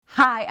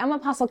Hi, I'm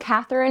Apostle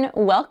Kathryn.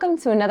 Welcome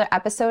to another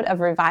episode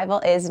of Revival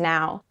Is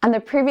Now. On the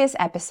previous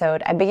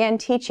episode, I began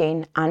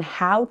teaching on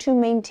how to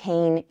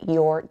maintain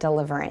your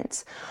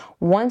deliverance.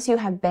 Once you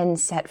have been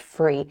set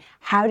free,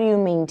 how do you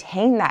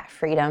maintain that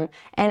freedom?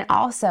 And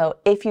also,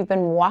 if you've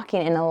been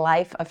walking in a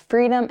life of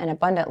freedom and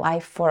abundant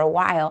life for a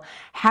while,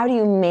 how do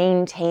you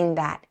maintain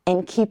that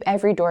and keep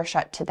every door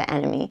shut to the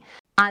enemy?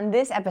 On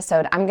this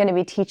episode, I'm going to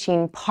be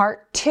teaching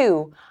part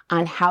 2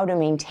 on how to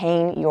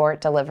maintain your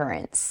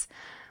deliverance.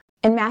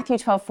 In Matthew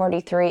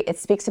 12:43, it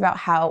speaks about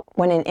how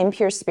when an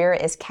impure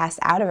spirit is cast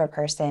out of a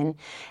person,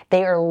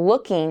 they are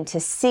looking to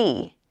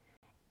see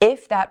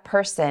if that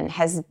person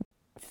has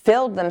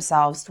filled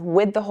themselves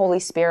with the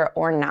Holy Spirit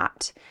or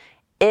not.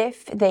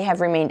 If they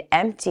have remained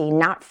empty,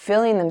 not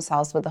filling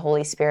themselves with the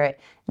Holy Spirit,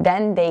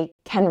 then they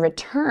can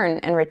return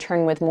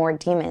with more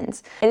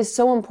demons. It is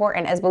so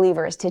important as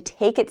believers to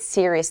take it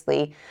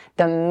seriously,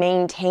 the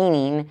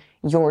maintaining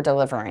your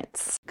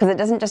deliverance, because it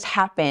doesn't just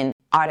happen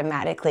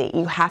automatically.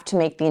 You have to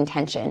make the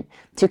intention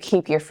to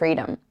keep your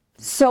freedom.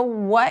 So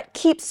what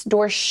keeps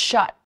doors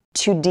shut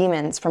to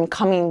demons from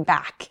coming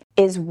back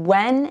is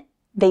when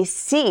they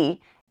see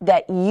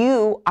that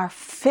you are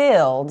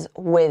filled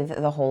with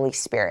the Holy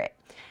Spirit.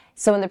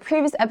 So in the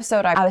previous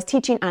episode, I was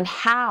teaching on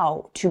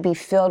how to be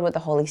filled with the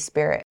Holy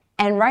Spirit.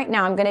 And right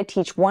now I'm going to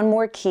teach one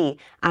more key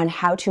on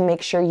how to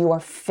make sure you are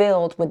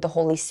filled with the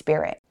Holy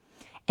Spirit.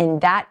 And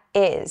that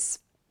is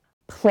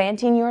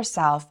planting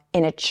yourself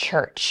in a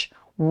church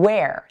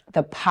where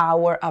the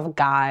power of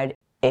God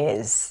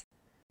is.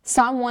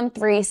 Psalm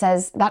 1:3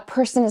 says, "That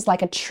person is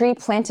like a tree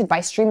planted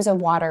by streams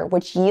of water,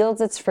 which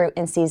yields its fruit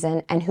in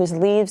season and whose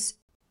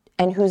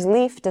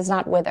leaf does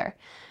not wither.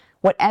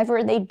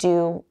 Whatever they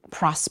do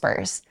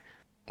prospers."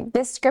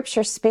 This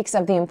scripture speaks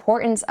of the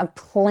importance of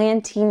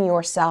planting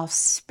yourself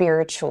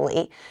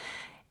spiritually.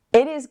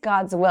 It is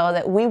God's will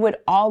that we would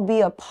all be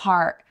a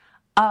part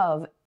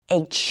of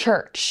a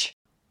church,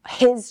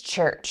 His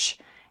church.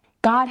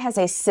 God has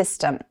a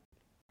system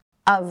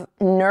of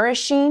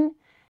nourishing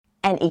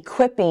and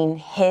equipping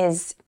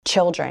His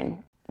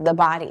children, the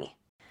body.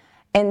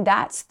 And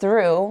that's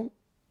through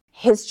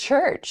His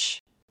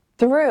church,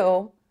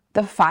 through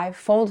the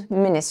fivefold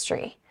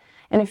ministry.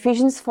 In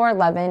Ephesians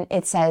 4:11,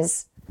 it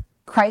says,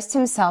 "Christ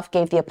Himself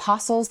gave the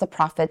apostles, the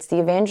prophets, the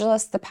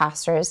evangelists, the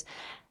pastors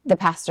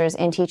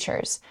and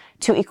teachers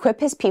to equip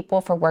His people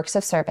for works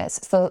of service,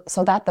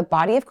 so that the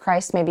body of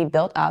Christ may be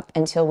built up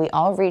until we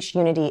all reach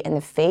unity in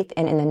the faith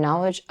and in the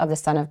knowledge of the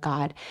Son of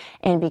God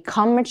and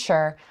become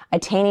mature,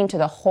 attaining to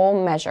the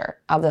whole measure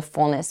of the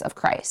fullness of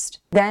Christ.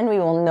 Then we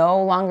will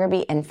no longer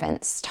be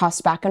infants,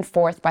 tossed back and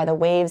forth by the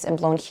waves and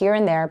blown here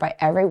and there by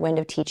every wind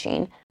of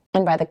teaching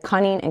and by the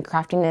cunning and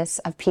craftiness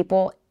of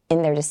people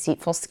in their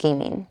deceitful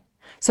scheming."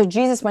 So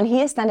Jesus, when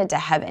He ascended to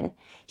heaven,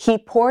 He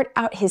poured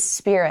out His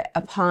Spirit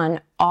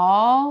upon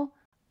all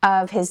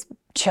of His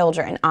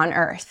children on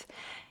earth,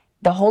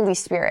 the Holy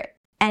Spirit.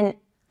 And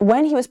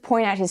when He was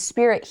pouring out His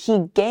Spirit,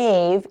 He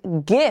gave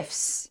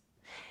gifts.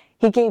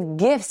 He gave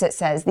gifts, it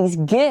says. These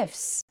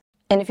gifts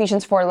in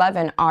Ephesians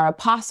 4:11 are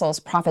apostles,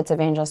 prophets,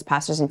 evangelists,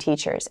 pastors, and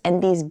teachers.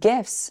 And these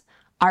gifts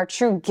are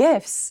true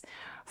gifts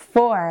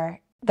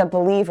for the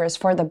believers,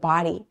 for the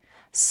body,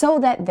 so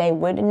that they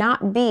would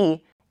not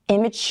be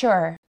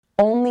immature,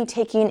 only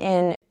taking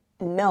in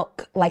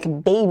milk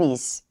like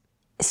babies,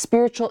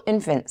 spiritual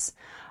infants,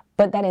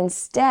 but that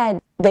instead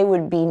they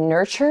would be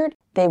nurtured,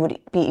 they would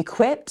be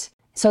equipped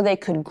so they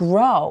could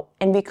grow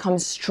and become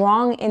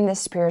strong in the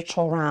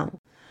spiritual realm.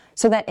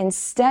 So that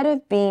instead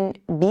of being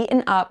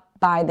beaten up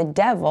by the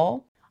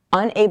devil,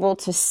 unable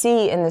to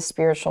see in the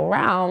spiritual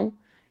realm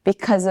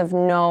because of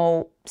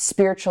no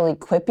spiritual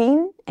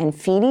equipping and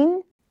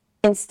feeding,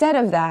 instead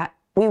of that,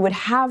 we would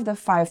have the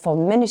fivefold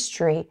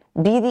ministry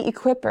be the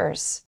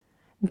equippers,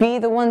 be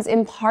the ones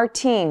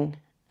imparting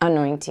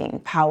anointing,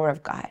 power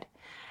of God,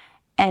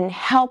 and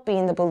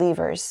helping the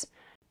believers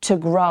to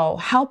grow,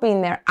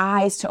 helping their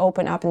eyes to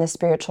open up in the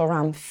spiritual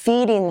realm,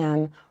 feeding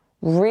them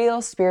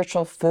real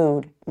spiritual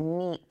food,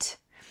 meat,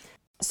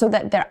 so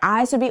that their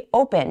eyes would be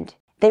opened,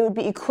 they would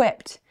be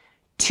equipped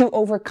to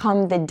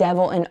overcome the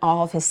devil and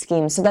all of his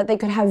schemes, so that they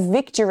could have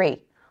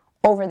victory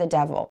over the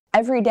devil.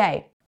 Every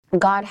day,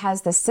 God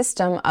has the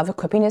system of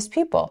equipping His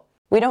people.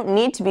 We don't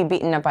need to be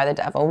beaten up by the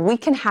devil. We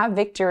can have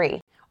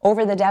victory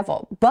over the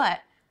devil, but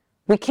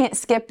we can't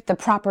skip the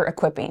proper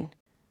equipping,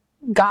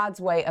 God's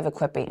way of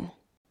equipping.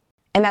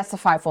 And that's the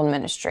fivefold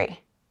ministry.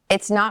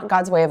 It's not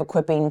God's way of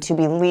equipping to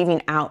be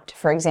leaving out,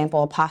 for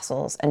example,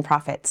 apostles and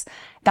prophets.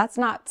 That's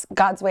not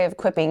God's way of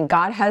equipping.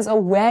 God has a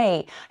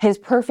way, His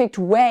perfect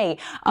way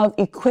of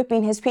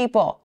equipping His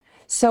people.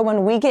 So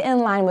when we get in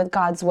line with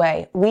God's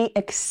way, we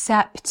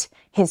accept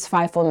His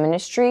fivefold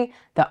ministry,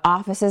 the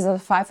offices of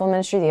the fivefold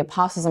ministry, the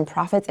apostles and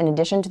prophets, in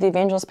addition to the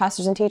evangelists,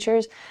 pastors, and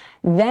teachers,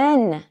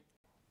 then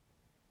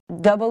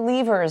the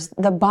believers,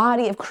 the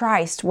body of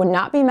Christ, would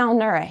not be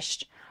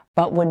malnourished,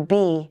 but would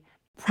be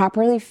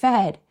properly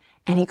fed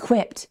and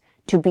equipped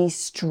to be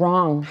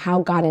strong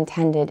how God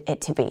intended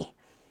it to be.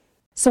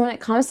 So when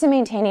it comes to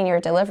maintaining your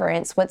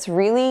deliverance, what's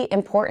really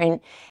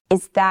important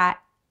is that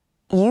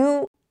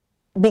you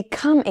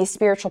become a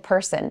spiritual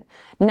person,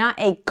 not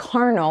a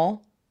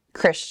carnal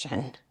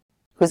Christian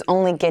who's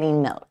only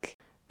getting milk,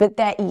 but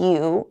that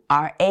you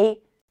are a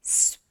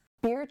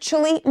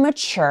spiritually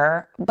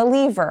mature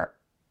believer.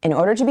 In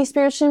order to be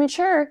spiritually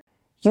mature,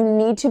 you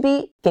need to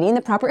be getting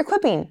the proper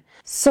equipping.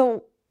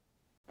 So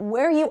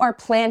where you are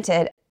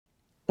planted,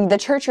 the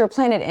church you're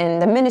planted in,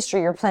 the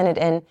ministry you're planted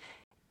in,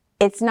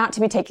 it's not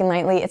to be taken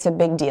lightly. It's a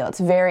big deal. It's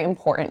very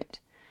important.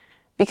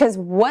 Because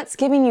what's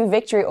giving you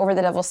victory over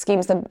the devil's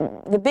schemes,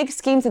 the big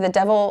schemes that the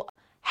devil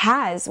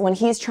has when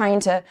he's trying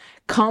to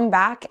come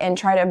back and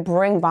try to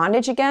bring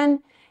bondage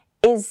again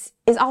is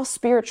all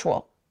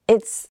spiritual.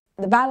 It's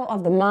the battle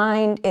of the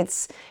mind.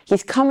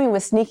 He's coming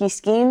with sneaky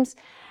schemes.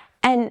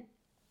 And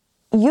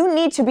you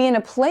need to be in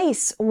a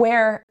place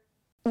where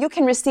you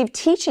can receive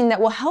teaching that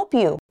will help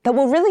you, that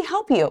will really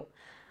help you.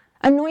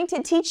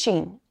 Anointed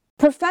teaching,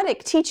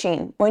 prophetic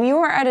teaching. When you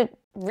are at a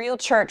real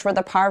church where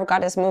the power of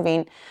God is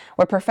moving,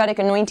 where prophetic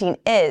anointing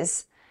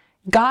is,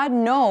 God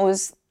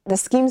knows the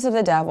schemes of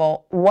the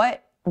devil,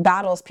 what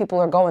battles people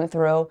are going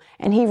through,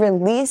 and he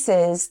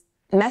releases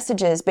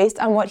messages based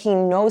on what he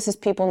knows his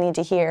people need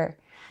to hear.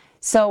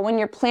 So when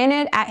you're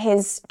planted at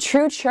his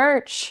true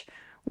church,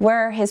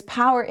 where his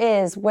power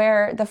is,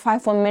 where the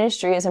fivefold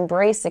ministry is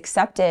embraced,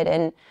 accepted,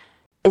 and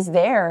is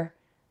there,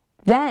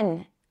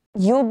 then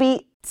you'll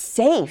be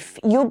safe.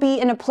 You'll be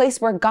in a place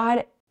where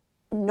God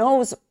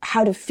knows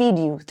how to feed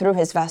you through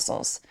his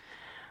vessels,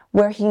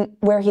 where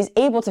he's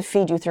able to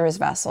feed you through his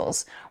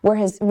vessels, where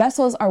his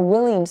vessels are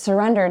willing,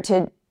 surrendered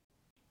to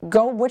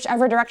go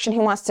whichever direction he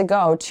wants to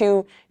go,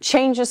 to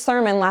change a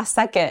sermon last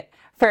second,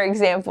 for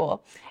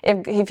example,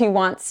 if he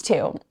wants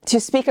to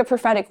speak a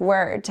prophetic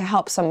word to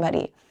help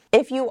somebody.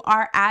 If you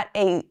are at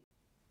a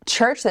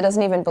church that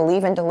doesn't even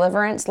believe in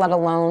deliverance, let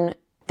alone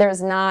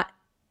there's not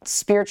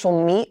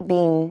spiritual meat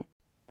being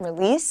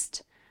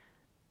released,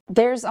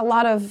 there's a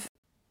lot of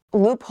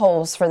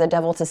loopholes for the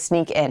devil to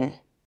sneak in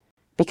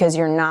because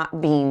you're not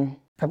being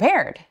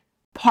prepared.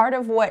 Part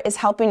of what is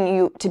helping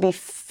you to be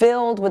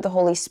filled with the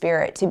Holy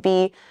Spirit, to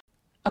be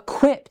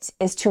equipped,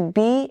 is to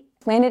be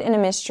planted in a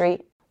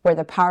ministry where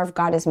the power of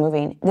God is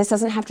moving. This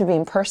doesn't have to be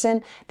in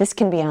person. This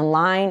can be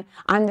online.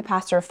 I'm the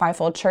pastor of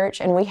Fivefold Church,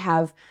 and we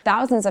have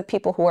thousands of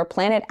people who are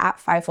planted at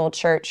Fivefold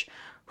Church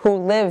who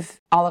live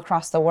all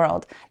across the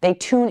world. They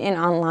tune in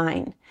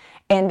online,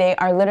 and they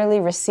are literally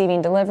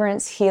receiving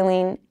deliverance,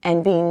 healing,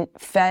 and being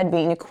fed,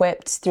 being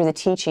equipped through the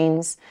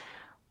teachings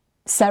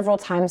several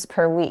times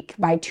per week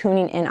by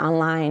tuning in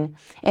online.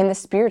 In the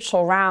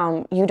spiritual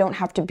realm, you don't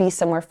have to be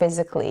somewhere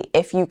physically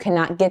if you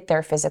cannot get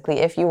there physically,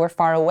 if you were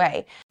far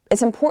away.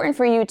 It's important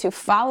for you to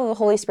follow the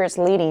Holy Spirit's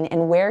leading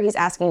and where he's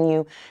asking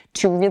you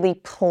to really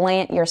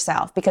plant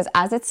yourself. Because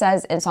as it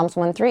says in Psalms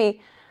 1:3,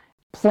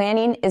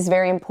 planting is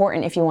very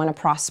important if you want to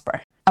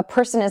prosper. A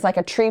person is like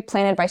a tree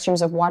planted by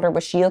streams of water,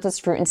 which yields its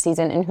fruit in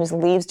season and whose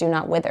leaves do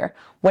not wither.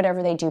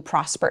 Whatever they do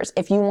prospers.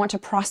 If you want to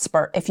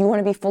prosper, if you want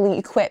to be fully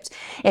equipped,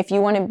 if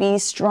you want to be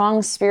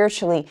strong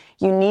spiritually,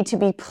 you need to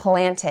be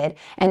planted,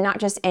 and not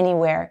just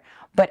anywhere,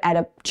 but at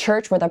a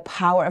church where the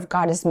power of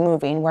God is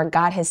moving, where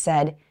God has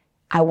said,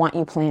 I want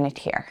you planted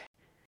here.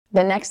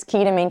 The next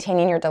key to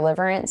maintaining your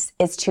deliverance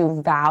is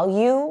to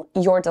value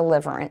your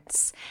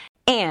deliverance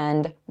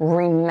and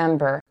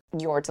remember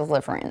your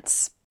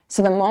deliverance.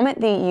 So the moment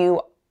that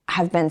you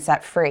have been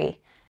set free,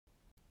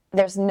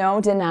 there's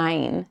no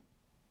denying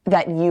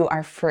that you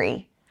are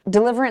free.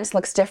 Deliverance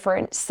looks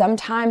different.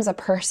 Sometimes a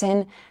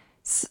person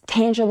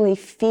tangibly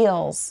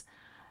feels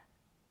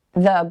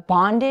the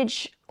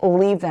bondage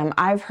leave them.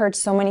 I've heard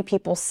so many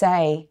people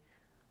say,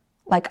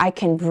 like, I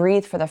can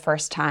breathe for the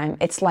first time.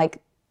 It's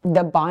like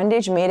the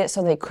bondage made it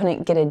so they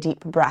couldn't get a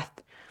deep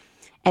breath.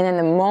 And then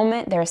the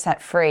moment they're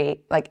set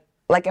free, like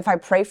if I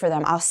pray for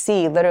them, I'll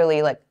see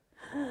literally like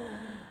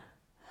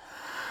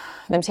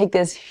them take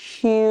this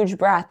huge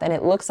breath, and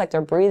it looks like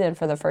they're breathing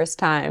for the first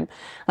time,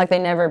 like they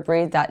never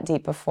breathed that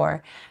deep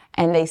before.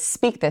 And they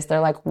speak this, they're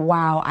like,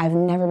 wow, I've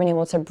never been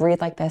able to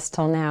breathe like this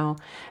till now.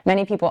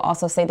 Many people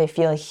also say they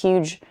feel a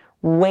huge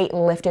weight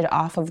lifted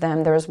off of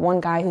them. There was one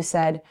guy who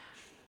said,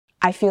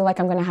 I feel like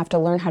I'm going to have to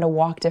learn how to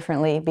walk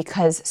differently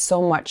because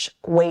so much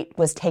weight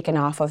was taken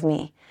off of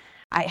me.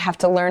 I have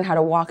to learn how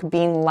to walk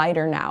being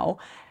lighter now.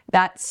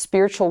 That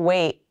spiritual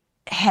weight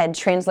had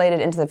translated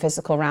into the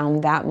physical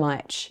realm that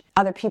much.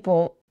 Other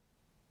people,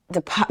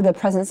 the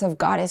presence of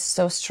God is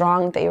so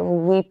strong. They are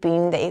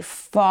weeping, they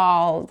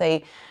fall,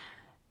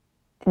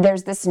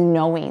 there's this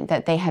knowing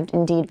that they have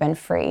indeed been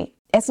free.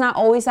 It's not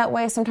always that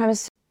way.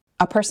 Sometimes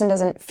a person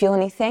doesn't feel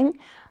anything,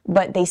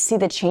 but they see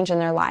the change in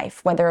their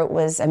life, whether it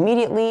was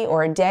immediately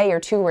or a day or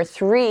 2 or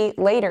 3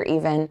 later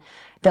even,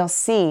 they'll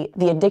see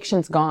the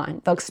addiction's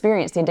gone. They'll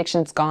experience the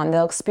addiction's gone.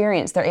 They'll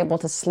experience they're able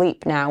to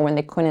sleep now when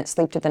they couldn't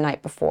sleep the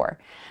night before.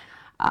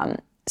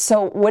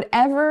 So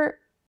whichever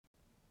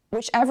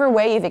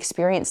way you've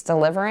experienced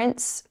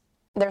deliverance,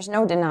 there's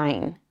no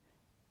denying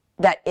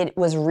that it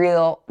was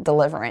real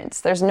deliverance.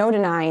 There's no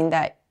denying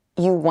that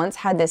you once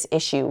had this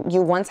issue,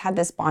 you once had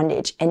this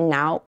bondage, and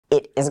now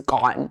it is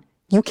gone.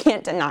 You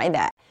can't deny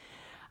that.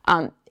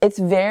 It's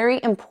very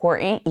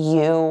important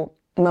you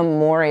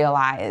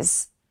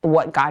memorialize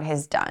what God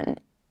has done.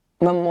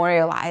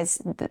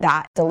 Memorialize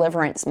that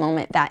deliverance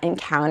moment, that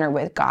encounter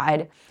with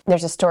God.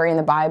 There's a story in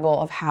the Bible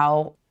of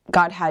how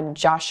God had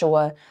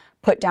Joshua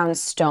put down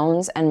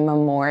stones and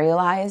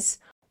memorialize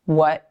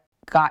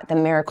the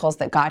miracles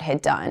that God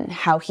had done,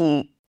 how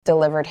he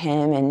delivered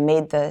him and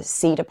made the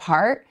sea to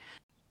part.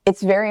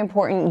 It's very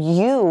important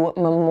you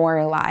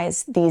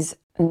memorialize these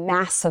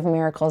massive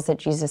miracles that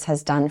Jesus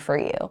has done for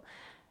you,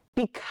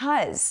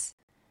 because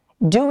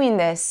doing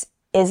this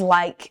is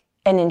like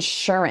an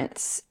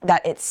insurance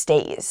that it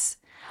stays.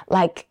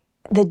 Like,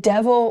 the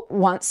devil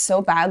wants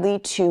so badly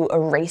to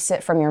erase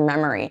it from your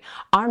memory.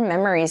 Our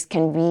memories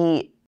can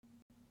be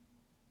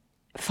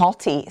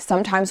faulty.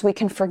 Sometimes we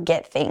can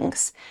forget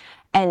things.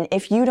 And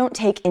if you don't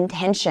take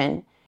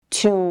intention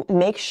to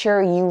make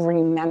sure you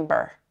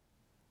remember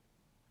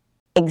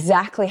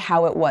exactly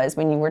how it was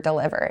when you were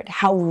delivered,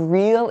 how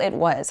real it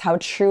was, how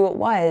true it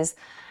was,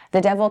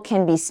 the devil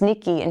can be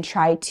sneaky and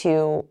try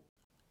to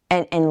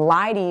and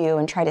lie to you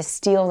and try to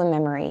steal the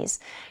memories,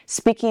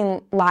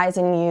 speaking lies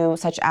in you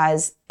such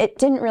as, it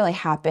didn't really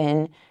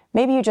happen,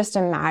 maybe you just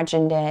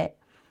imagined it.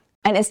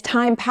 And as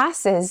time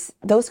passes,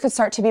 those could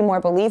start to be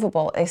more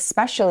believable,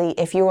 especially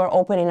if you are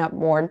opening up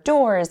more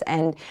doors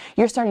and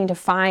you're starting to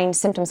find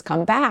symptoms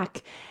come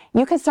back.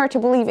 You can start to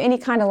believe any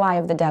kind of lie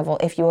of the devil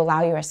if you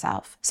allow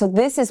yourself. So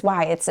this is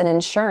why it's an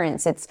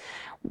insurance. It's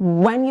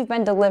when you've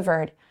been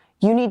delivered,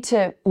 you need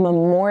to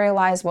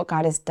memorialize what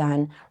God has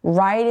done,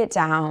 write it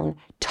down,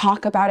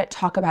 talk about it,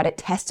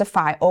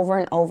 testify over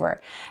and over,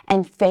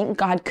 and thank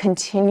God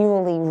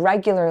continually,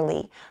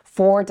 regularly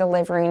for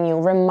delivering you.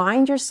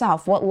 Remind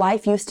yourself what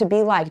life used to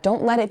be like.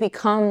 Don't let it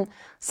become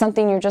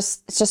something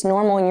it's just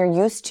normal and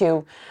you're used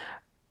to.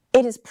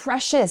 It is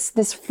precious,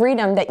 this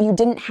freedom that you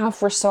didn't have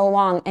for so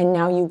long and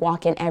now you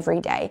walk in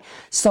every day.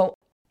 So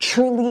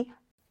truly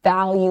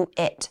value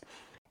it.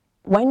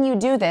 When you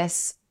do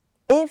this,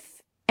 if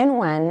and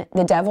when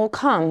the devil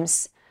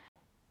comes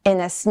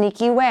in a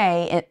sneaky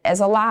way as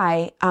a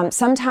lie,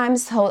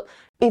 sometimes he'll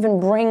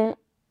even bring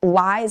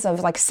lies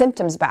of like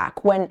symptoms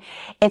back when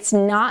it's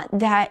not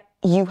that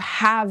you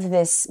have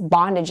this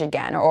bondage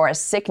again or a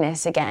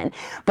sickness again,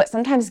 but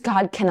sometimes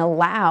God can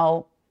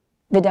allow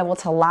the devil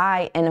to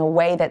lie in a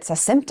way that's a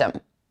symptom,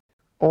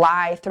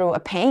 lie through a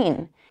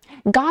pain.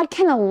 God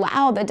can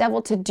allow the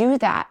devil to do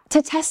that,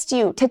 to test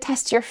you, to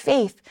test your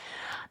faith,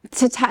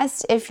 to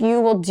test if you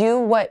will do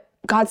what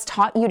God's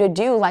taught you to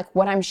do, like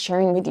what I'm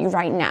sharing with you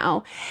right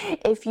now.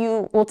 If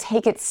you will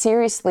take it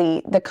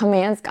seriously, the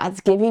commands God's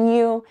giving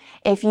you,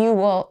 if you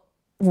will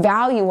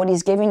value what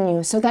he's giving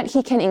you so that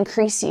he can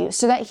increase you,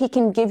 so that he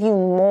can give you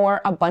more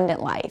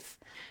abundant life.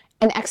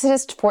 In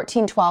Exodus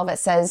 14:12, it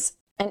says,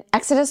 in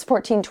Exodus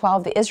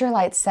 14:12, the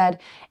Israelites said,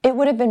 "It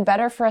would have been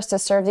better for us to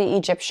serve the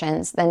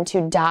Egyptians than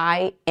to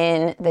die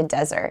in the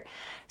desert."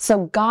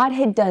 So God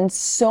had done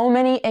so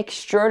many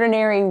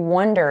extraordinary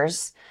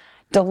wonders,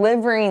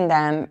 delivering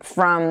them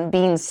from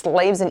being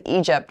slaves in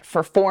Egypt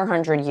for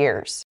 400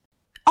 years.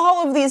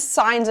 All of these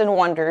signs and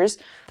wonders,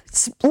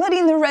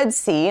 splitting the Red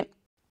Sea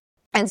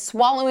and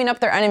swallowing up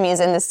their enemies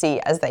in the sea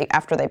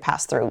after they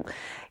passed through.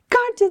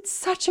 God did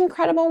such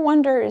incredible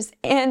wonders.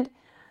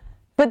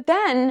 But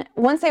then,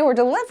 once they were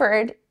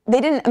delivered, they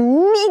didn't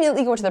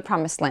immediately go to the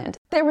promised land.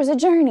 There was a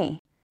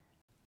journey.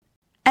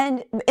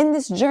 And in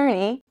this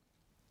journey,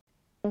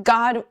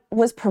 God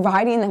was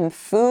providing them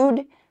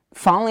food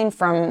falling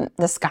from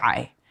the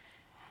sky.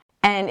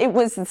 And it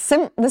was the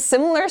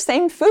similar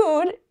same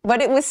food,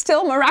 but it was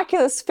still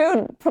miraculous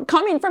food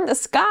coming from the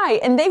sky.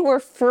 And they were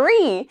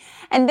free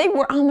and they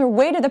were on their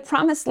way to the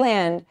promised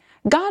land.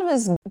 God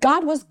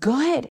was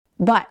good,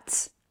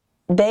 but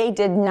they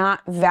did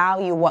not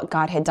value what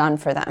God had done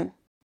for them.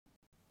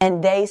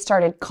 And they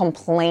started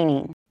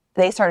complaining.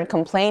 They started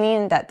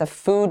complaining that the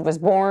food was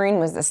boring,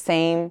 was the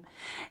same.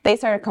 They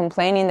started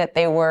complaining that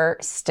they were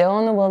still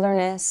in the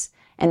wilderness.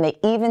 And they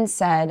even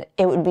said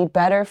it would be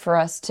better for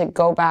us to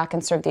go back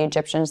and serve the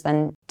Egyptians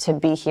than to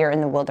be here in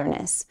the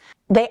wilderness.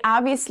 They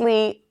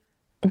obviously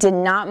did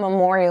not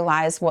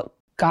memorialize what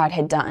God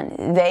had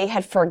done. They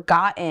had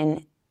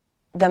forgotten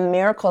the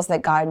miracles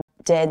that God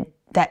did,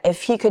 that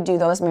if he could do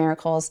those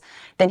miracles,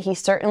 then he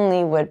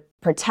certainly would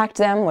protect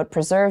them, would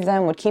preserve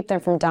them, would keep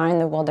them from dying in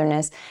the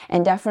wilderness,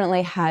 and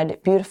definitely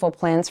had beautiful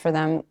plans for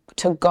them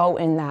to go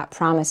in that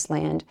promised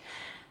land.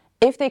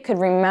 If they could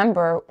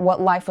remember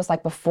what life was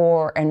like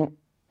before and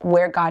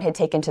where God had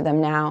taken to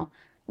them now,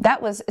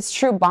 it's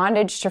true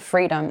bondage to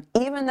freedom.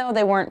 Even though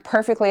they weren't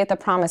perfectly at the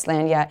promised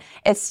land yet,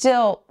 it's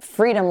still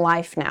freedom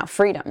life now,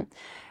 freedom.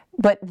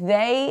 But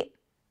they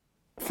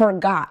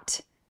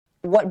forgot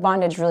what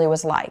bondage really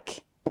was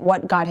like.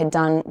 What God had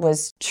done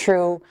was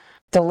true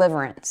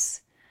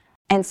deliverance.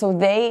 And so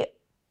they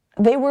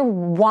were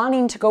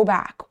wanting to go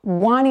back.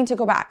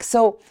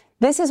 So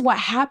this is what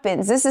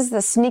happens. This is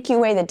the sneaky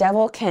way the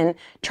devil can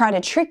try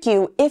to trick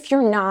you if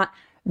you're not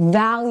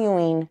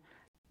valuing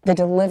the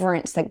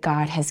deliverance that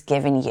God has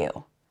given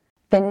you.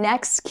 The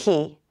next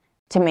key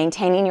to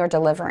maintaining your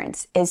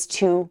deliverance is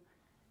to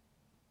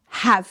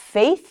have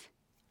faith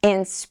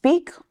and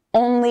speak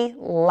only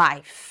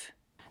life.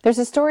 There's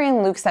a story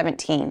in Luke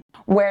 17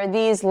 where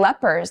these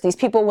lepers, these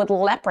people with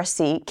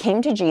leprosy,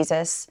 came to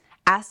Jesus,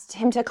 asked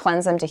him to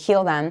cleanse them, to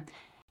heal them.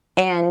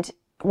 And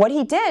what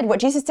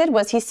Jesus did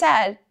was he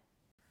said,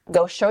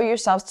 go show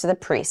yourselves to the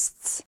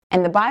priests.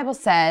 And the Bible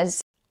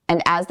says,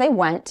 and as they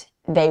went,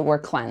 they were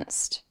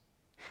cleansed.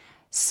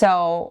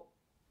 So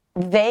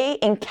they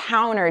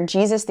encountered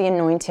Jesus, the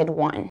Anointed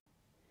One.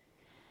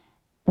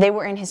 They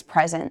were in his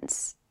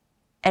presence.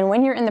 And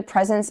when you're in the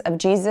presence of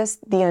Jesus,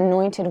 the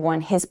Anointed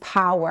One, his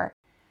power,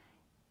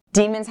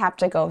 demons have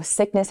to go,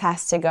 sickness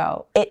has to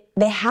go.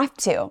 They have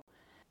to.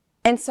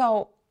 And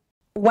so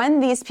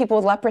when these people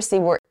with leprosy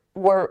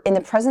were in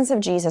the presence of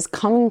Jesus,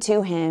 coming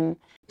to him,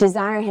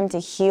 desiring him to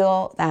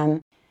heal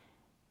them,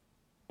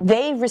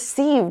 they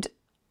received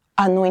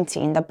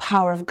anointing, the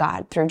power of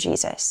God through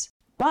Jesus.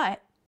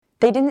 But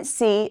they didn't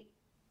see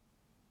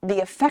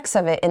the effects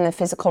of it in the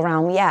physical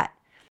realm yet.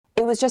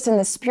 It was just in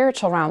the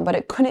spiritual realm, but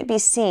it couldn't be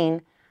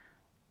seen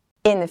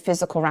in the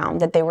physical realm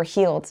that they were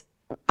healed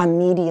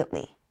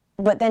immediately.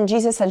 But then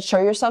Jesus said,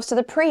 show yourselves to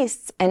the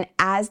priests. And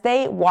as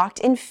they walked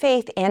in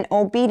faith and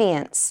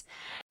obedience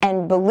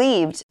and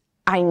believed,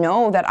 I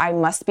know that I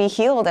must be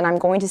healed and I'm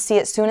going to see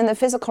it soon in the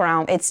physical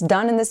realm. It's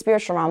done in the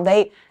spiritual realm.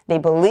 They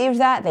believed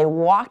that. They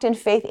walked in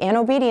faith and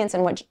obedience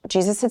in what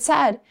Jesus had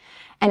said.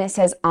 And it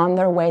says on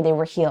their way they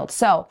were healed.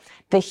 So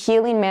the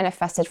healing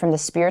manifested from the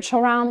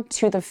spiritual realm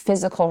to the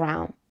physical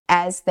realm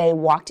as they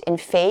walked in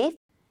faith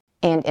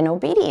and in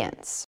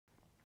obedience.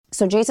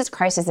 So Jesus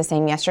Christ is the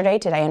same yesterday,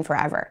 today, and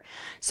forever.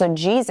 So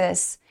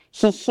Jesus,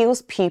 he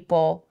heals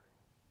people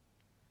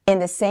in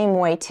the same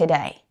way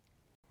today,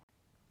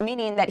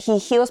 meaning that he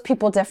heals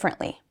people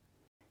differently.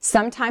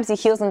 Sometimes he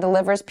heals and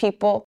delivers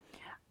people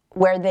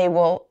where they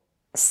will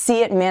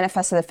see it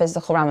manifest in the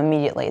physical realm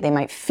immediately. They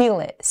might feel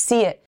it,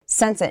 see it,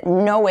 sense it,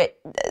 know it.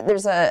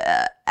 There's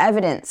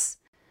evidence.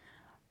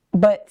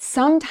 But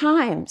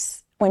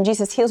sometimes when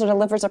Jesus heals or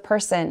delivers a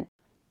person,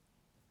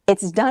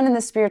 it's done in the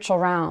spiritual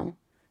realm,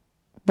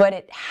 but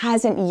it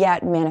hasn't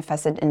yet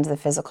manifested into the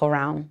physical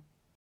realm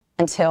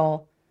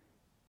until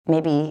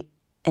maybe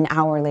an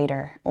hour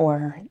later,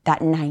 or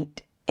that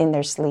night in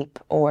their sleep,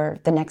 or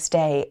the next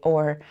day,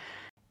 or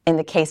in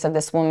the case of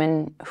this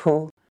woman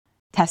who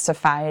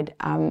testified,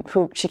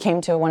 she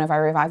came to one of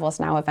our Revival Is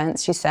Now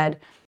events. She said,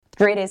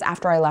 3 days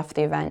after I left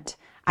the event,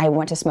 I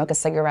went to smoke a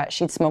cigarette.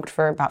 She'd smoked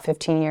for about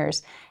 15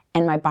 years,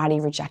 and my body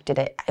rejected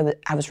it.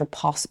 I was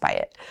repulsed by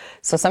it.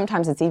 So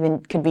sometimes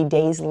could be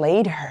days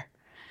later.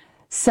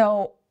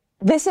 So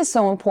this is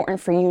so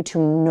important for you to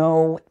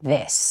know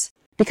this,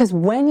 because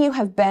when you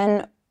have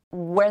been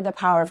where the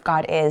power of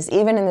God is,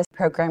 even in this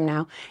program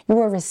now, you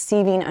are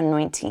receiving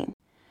anointing.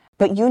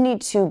 But you need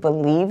to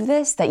believe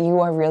this, that you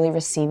are really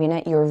receiving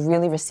it. You're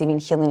really receiving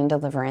healing and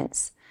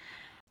deliverance,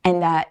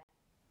 and that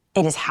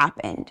it has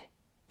happened.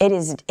 It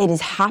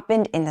has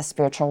happened in the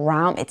spiritual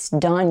realm. It's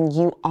done.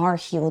 You are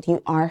healed.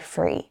 You are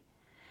free.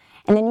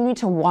 And then you need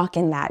to walk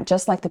in that,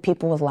 just like the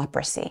people with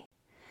leprosy.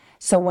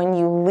 So when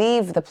you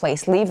leave the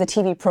place, leave the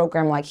TV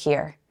program like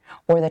here,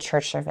 or the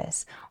church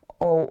service,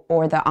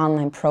 or the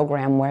online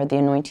program where the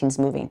anointing's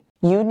moving,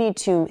 you need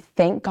to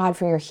thank God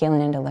for your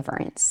healing and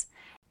deliverance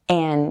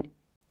and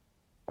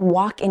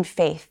walk in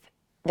faith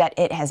that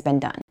it has been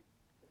done.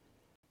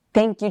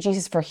 Thank you,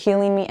 Jesus, for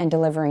healing me and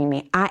delivering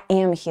me. I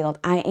am healed.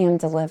 I am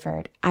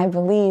delivered. I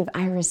believe,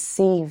 I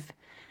receive,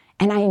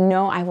 and I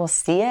know I will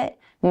see it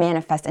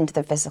manifest into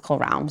the physical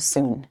realm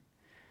soon.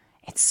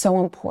 It's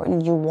so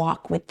important you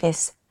walk with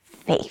this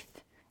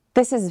faith.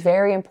 This is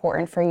very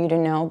important for you to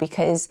know,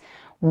 because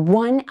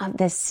one of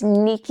the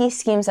sneaky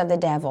schemes of the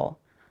devil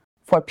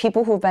for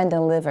people who've been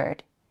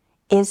delivered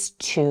is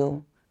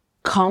to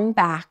come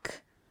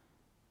back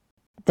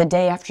the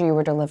day after you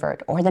were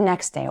delivered, or the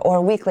next day, or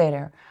a week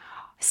later,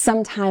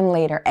 sometime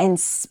later, and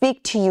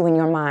speak to you in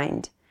your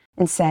mind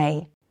and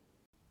say,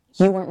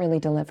 you weren't really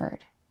delivered,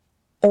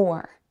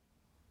 or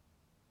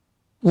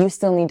you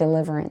still need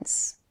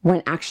deliverance,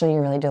 when actually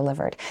you're really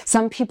delivered.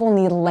 Some people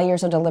need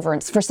layers of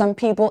deliverance. For some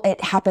people,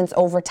 it happens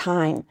over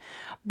time.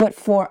 But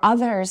for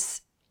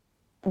others,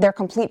 their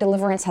complete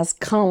deliverance has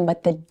come,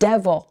 but the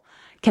devil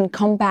can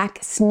come back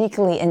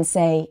sneakily and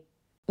say,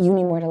 you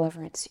need more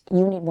deliverance.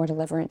 You need more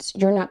deliverance.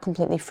 You're not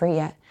completely free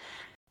yet.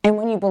 And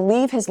when you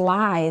believe his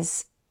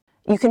lies,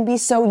 you can be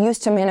so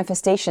used to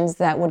manifestations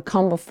that would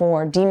come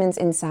before, demons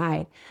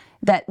inside,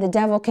 that the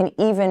devil can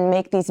even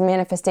make these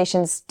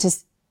manifestations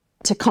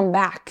to come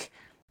back.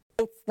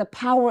 It's the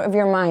power of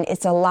your mind.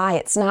 It's a lie.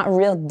 It's not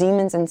real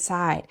demons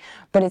inside,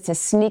 but it's a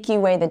sneaky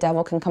way the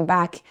devil can come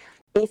back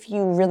if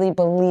you really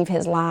believe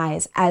his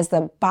lies. As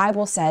the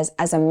Bible says,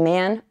 as a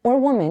man or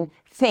woman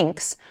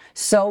thinks,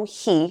 so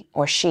he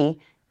or she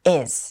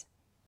is.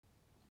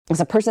 As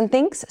a person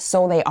thinks,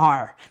 so they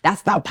are.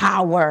 That's the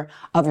power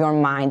of your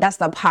mind. That's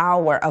the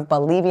power of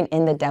believing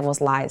in the devil's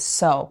lies.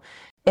 So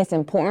it's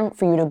important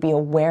for you to be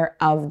aware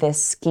of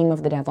this scheme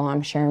of the devil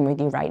I'm sharing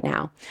with you right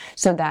now,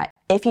 so that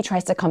if he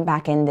tries to come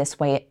back in this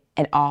way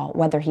at all,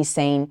 whether he's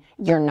saying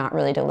you're not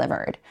really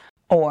delivered,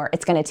 or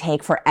it's going to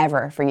take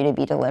forever for you to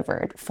be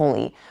delivered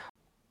fully.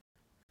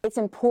 It's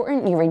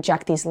important you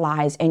reject these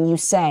lies and you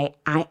say,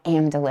 I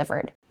am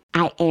delivered.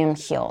 I am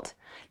healed.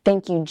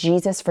 Thank you,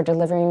 Jesus, for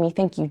delivering me.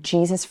 Thank you,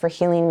 Jesus, for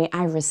healing me.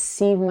 I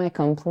receive my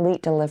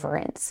complete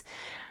deliverance.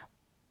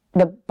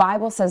 The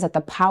Bible says that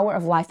the power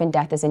of life and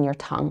death is in your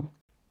tongue.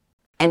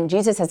 And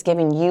Jesus has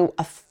given you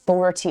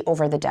authority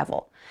over the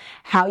devil.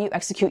 How you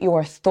execute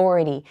your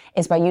authority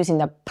is by using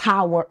the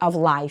power of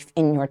life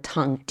in your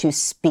tongue to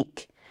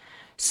speak.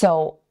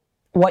 So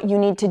what you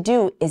need to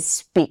do is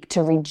speak,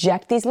 to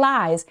reject these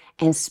lies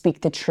and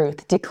speak the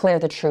truth. Declare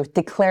the truth.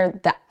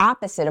 Declare the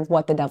opposite of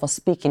what the devil's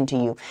speaking to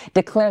you.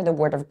 Declare the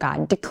word of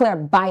God. Declare,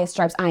 by his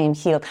stripes I am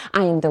healed.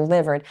 I am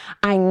delivered.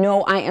 I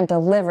know I am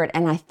delivered,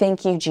 and I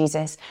thank you,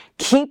 Jesus.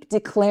 Keep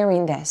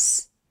declaring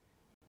this,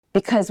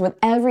 because with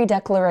every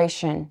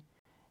declaration,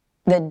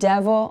 the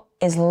devil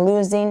is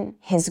losing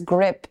his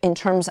grip in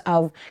terms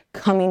of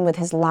coming with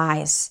his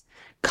lies.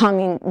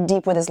 Coming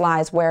deep with his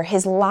lies, where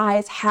his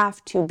lies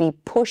have to be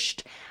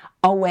pushed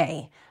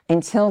away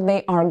until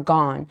they are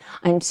gone,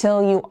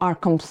 until you are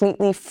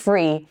completely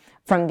free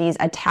from these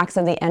attacks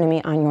of the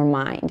enemy on your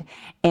mind.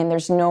 And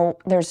there's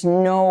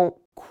no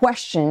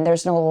question,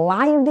 there's no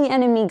lie of the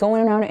enemy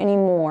going around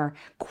anymore,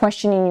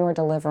 questioning your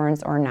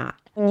deliverance or not.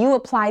 When you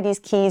apply these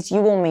keys,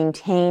 you will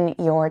maintain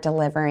your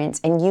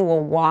deliverance and you will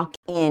walk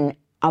in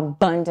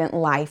abundant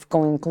life,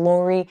 going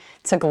glory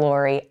to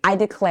glory. I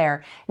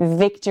declare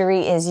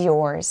victory is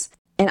yours.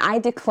 And I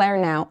declare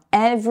now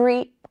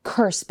every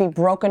curse be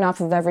broken off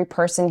of every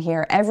person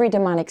here, every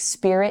demonic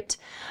spirit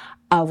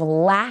of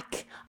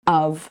lack,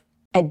 of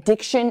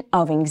addiction,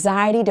 of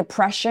anxiety,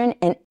 depression,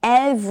 and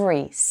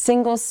every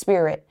single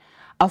spirit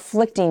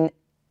afflicting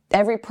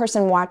every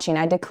person watching.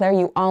 I declare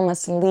you all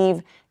must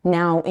leave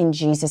now in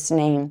Jesus'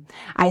 name.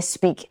 I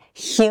speak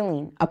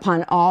healing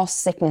upon all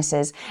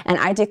sicknesses, and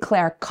I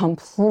declare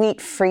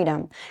complete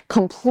freedom.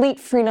 Complete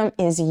freedom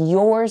is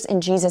yours in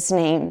Jesus'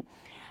 name.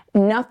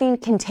 Nothing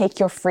can take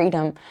your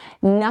freedom.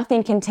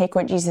 Nothing can take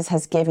what Jesus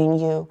has given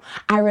you.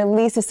 I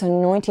release this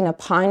anointing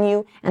upon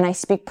you, and I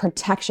speak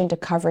protection to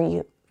cover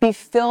you. Be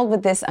filled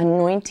with this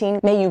anointing.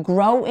 May you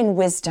grow in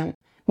wisdom.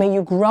 May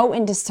you grow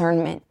in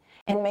discernment,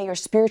 and may your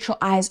spiritual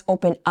eyes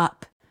open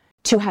up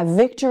to have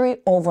victory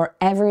over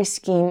every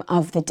scheme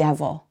of the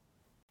devil.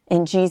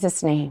 In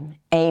Jesus' name,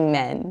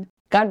 amen.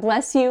 God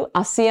bless you.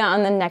 I'll see you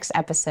on the next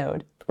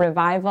episode.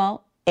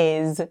 Revival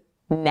is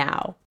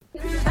now.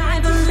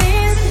 Revival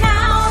is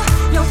now.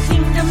 Your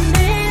kingdom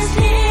is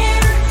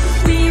here.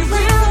 We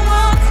will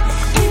walk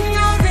in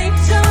your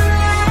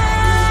victory.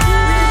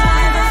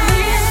 Revival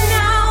is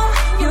now.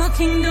 Your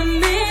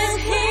kingdom is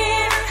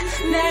here.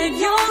 Let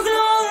your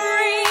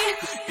glory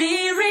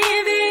be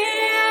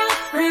revealed.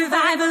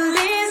 Revival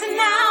is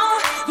now.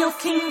 Your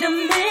kingdom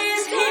is